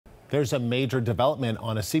There's a major development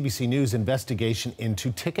on a CBC News investigation into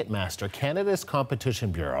Ticketmaster. Canada's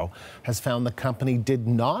Competition Bureau has found the company did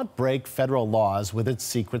not break federal laws with its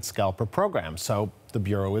secret scalper program, so the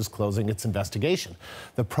Bureau is closing its investigation.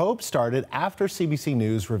 The probe started after CBC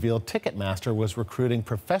News revealed Ticketmaster was recruiting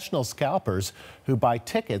professional scalpers who buy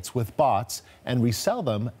tickets with bots and resell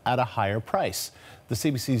them at a higher price. The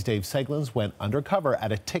CBC's Dave Seglins went undercover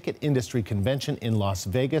at a ticket industry convention in Las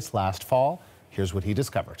Vegas last fall. Here's what he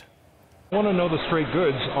discovered. I want to know the straight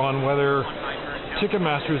goods on whether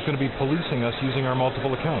Ticketmaster is going to be policing us using our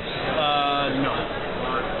multiple accounts. No.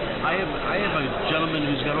 I have a gentleman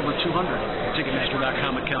who's got over 200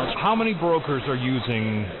 Ticketmaster.com accounts. How many brokers are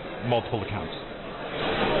using multiple accounts?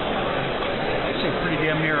 I'd say pretty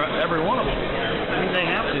damn near every one of them. I mean, they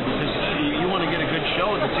have to, because you want to get a good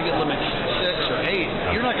show and the ticket limit's 6 or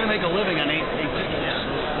 8. You're not going to make a living on 8 tickets. Yeah.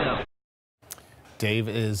 Dave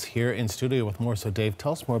is here in studio with more. So Dave,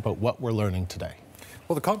 tell us more about what we're learning today.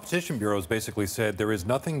 Well, the Competition Bureau has basically said there is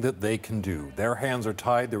nothing that they can do. Their hands are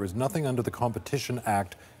tied. There is nothing under the Competition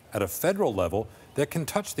Act at a federal level that can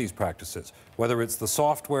touch these practices. Whether it's the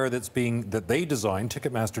software that they designed,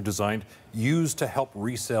 Ticketmaster designed, used to help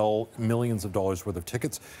resell millions of dollars worth of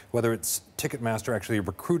tickets, whether it's Ticketmaster actually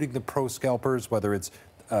recruiting the pro scalpers, whether it's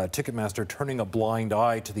Ticketmaster turning a blind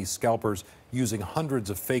eye to these scalpers using hundreds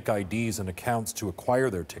of fake IDs and accounts to acquire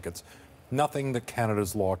their tickets. Nothing that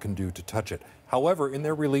Canada's law can do to touch it. However, in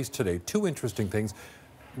their release today, two interesting things.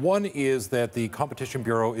 One is that the Competition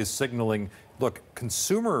Bureau is signaling, look,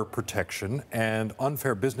 consumer protection and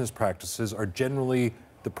unfair business practices are generally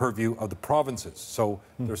the purview of the provinces. So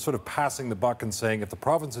they're sort of passing the buck and saying if the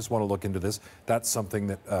provinces want to look into this, that's something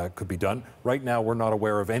that could be done. Right now, we're not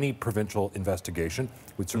aware of any provincial investigation.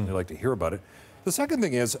 We'd certainly like to hear about it. The second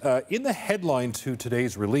thing is, in the headline to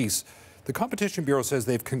today's release, the Competition Bureau says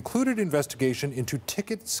they've concluded investigation into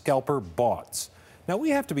ticket scalper bots. Now,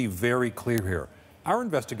 we have to be very clear here. Our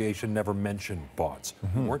investigation never mentioned bots.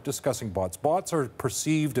 We weren't discussing bots. Bots are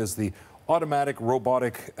perceived as the automatic,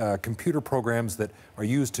 robotic computer programs that are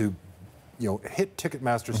used to, hit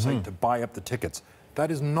Ticketmaster's site to buy up the tickets. That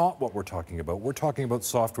is not what we're talking about. We're talking about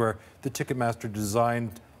software that Ticketmaster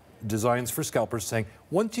designs for scalpers, saying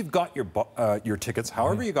once you've got your tickets,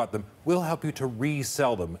 however you got them, we'll help you to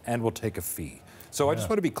resell them and we'll take a fee. So I just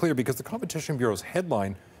want to be clear, because the Competition Bureau's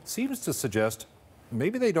headline seems to suggest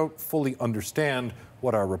maybe they don't fully understand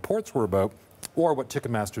what our reports were about or what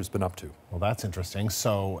Ticketmaster's been up to. Well, that's interesting.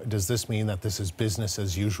 So does this mean that this is business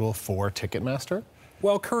as usual for Ticketmaster?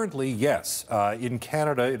 Well, currently, yes. In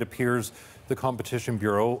Canada, it appears the Competition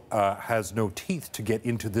Bureau has no teeth to get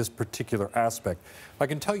into this particular aspect. I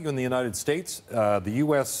can tell you in the United States, the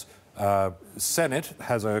U.S. Senate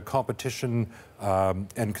has a competition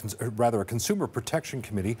a consumer protection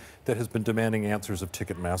committee that has been demanding answers of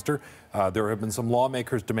Ticketmaster. There have been some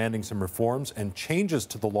lawmakers demanding some reforms and changes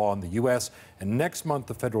to the law in the U.S. And next month,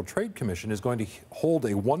 the Federal Trade Commission is going to hold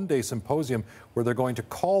a one-day symposium where they're going to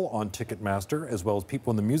call on Ticketmaster, as well as people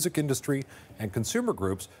in the music industry and consumer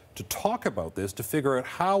groups, to talk about this, to figure out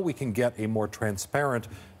how we can get a more transparent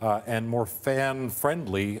and more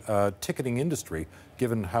fan-friendly ticketing industry,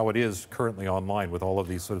 given how it is currently online with all of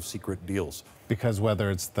these sort of secret deals. Because whether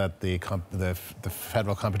it's that the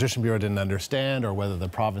Federal Competition Bureau didn't understand, or whether the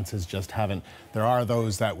provinces just haven't, there are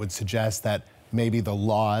those that would suggest that maybe the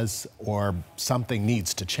laws or something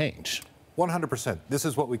needs to change. 100%. This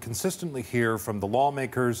is what we consistently hear from the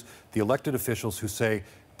lawmakers, the elected officials who say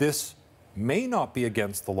this may not be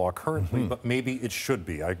against the law currently, but maybe it should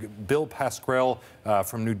be. Bill Pascrell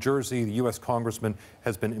from New Jersey, the U.S. congressman,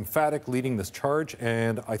 has been emphatic leading this charge,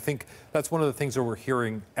 and I think that's one of the things that we're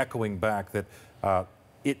hearing echoing back, that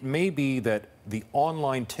it may be that the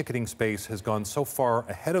online ticketing space has gone so far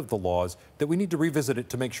ahead of the laws that we need to revisit it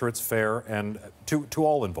to make sure it's fair and to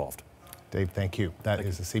all involved. Dave, thank you. That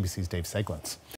is the CBC's Dave Seglins.